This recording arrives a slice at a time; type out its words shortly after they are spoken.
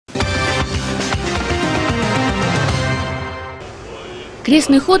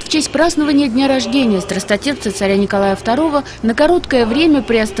Крестный ход в честь празднования дня рождения страстотерпца царя Николая II на короткое время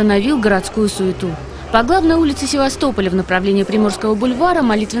приостановил городскую суету. По главной улице Севастополя в направлении Приморского бульвара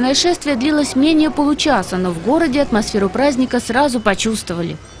молитвенное шествие длилось менее получаса, но в городе атмосферу праздника сразу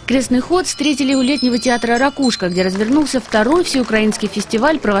почувствовали. Крестный ход встретили у летнего театра «Ракушка», где развернулся второй всеукраинский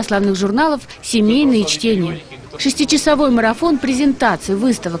фестиваль православных журналов «Семейные чтения». Шестичасовой марафон презентаций,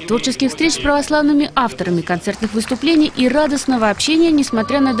 выставок, творческих встреч с православными авторами, концертных выступлений и радостного общения,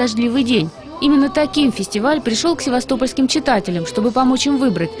 несмотря на дождливый день. Именно таким фестиваль пришел к севастопольским читателям, чтобы помочь им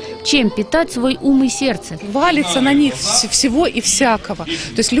выбрать, чем питать свой ум и сердце. Валится на них всего и всякого.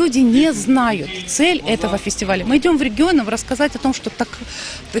 То есть люди не знают цель этого фестиваля. Мы идем в регионы рассказать о том, что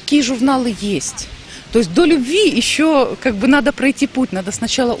такие журналы есть. То есть до любви еще надо пройти путь, надо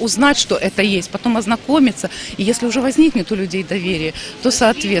сначала узнать, что это есть, потом ознакомиться. И если уже возникнет у людей доверие, то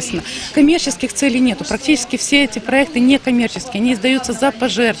соответственно. Коммерческих целей нету. Практически все эти проекты не коммерческие, они издаются за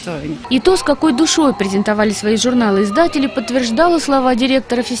пожертвования. И то, с какой душой презентовали свои журналы издатели, подтверждало слова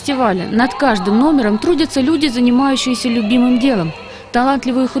директора фестиваля. Над каждым номером трудятся люди, занимающиеся любимым делом.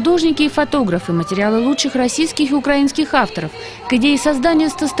 Талантливые художники и фотографы, материалы лучших российских и украинских авторов. К идее создания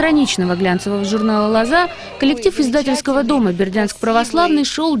 100-страничного глянцевого журнала «Лоза» коллектив издательского дома «Бердянск православный»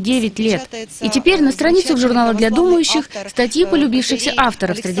 шел 9 лет. И теперь на страницах журнала для думающих статьи полюбившихся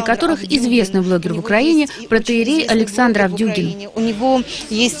авторов, среди которых известный блогер в Украине протоиерей Александр Авдюгин. У него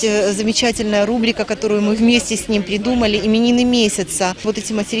есть замечательная рубрика, которую мы вместе с ним придумали, «Именины месяца». Вот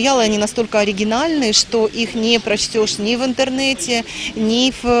эти материалы, они настолько оригинальные, что их не прочтешь ни в интернете,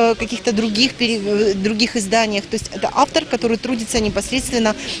 ни в каких-то других изданиях. То есть это автор, который трудится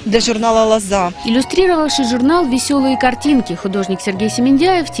непосредственно для журнала «Лоза». Иллюстрировавший журнал «Веселые картинки» художник Сергей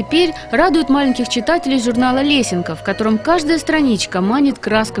Семендяев теперь радует маленьких читателей журнала «Лесенка», в котором каждая страничка манит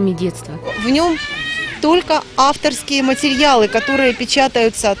красками детства. В нем только авторские материалы, которые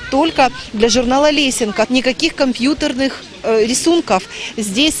печатаются только для журнала «Лесенка». Никаких компьютерных рисунков.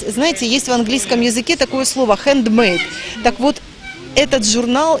 Здесь, знаете, есть в английском языке такое слово «handmade». Так вот, этот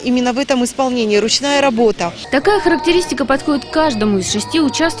журнал именно в этом исполнении, ручная работа. Такая характеристика подходит каждому из 6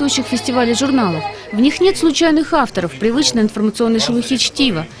 участвующих в фестивале журналов. В них нет случайных авторов, привычной информационной шелухи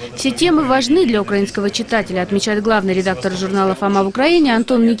чтива. Все темы важны для украинского читателя, отмечает главный редактор журнала «Фома» в Украине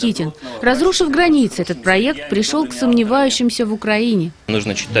Антон Никитин. Разрушив границы, этот проект пришел к сомневающимся в Украине.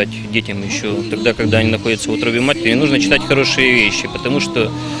 Нужно читать детям еще тогда, когда они находятся в утробе матери. Нужно читать хорошие вещи, потому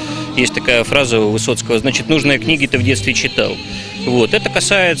что есть такая фраза у Высоцкого: значит, нужные книги ты в детстве читал. Вот. Это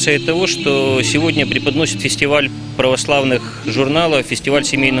касается и того, что сегодня преподносит фестиваль православных журналов, фестиваль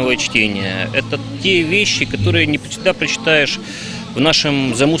семейного чтения. Это те вещи, которые не всегда прочитаешь в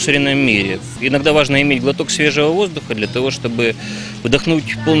нашем замусоренном мире. Иногда важно иметь глоток свежего воздуха для того, чтобы вдохнуть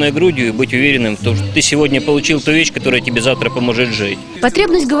полной грудью и быть уверенным в том, что ты сегодня получил ту вещь, которая тебе завтра поможет жить.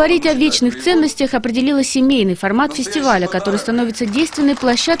 Потребность говорить о вечных ценностях определила семейный формат фестиваля, который становится действенной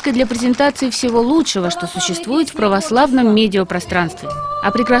площадкой для презентации всего лучшего, что существует в православном медиапространстве.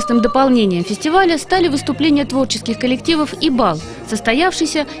 А прекрасным дополнением фестиваля стали выступления творческих коллективов и бал,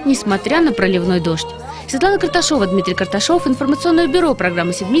 состоявшийся несмотря на проливной дождь. Светлана Карташова, Дмитрий Карташов, информационное бюро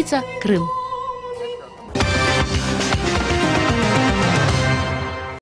программы «Седмица», Крым.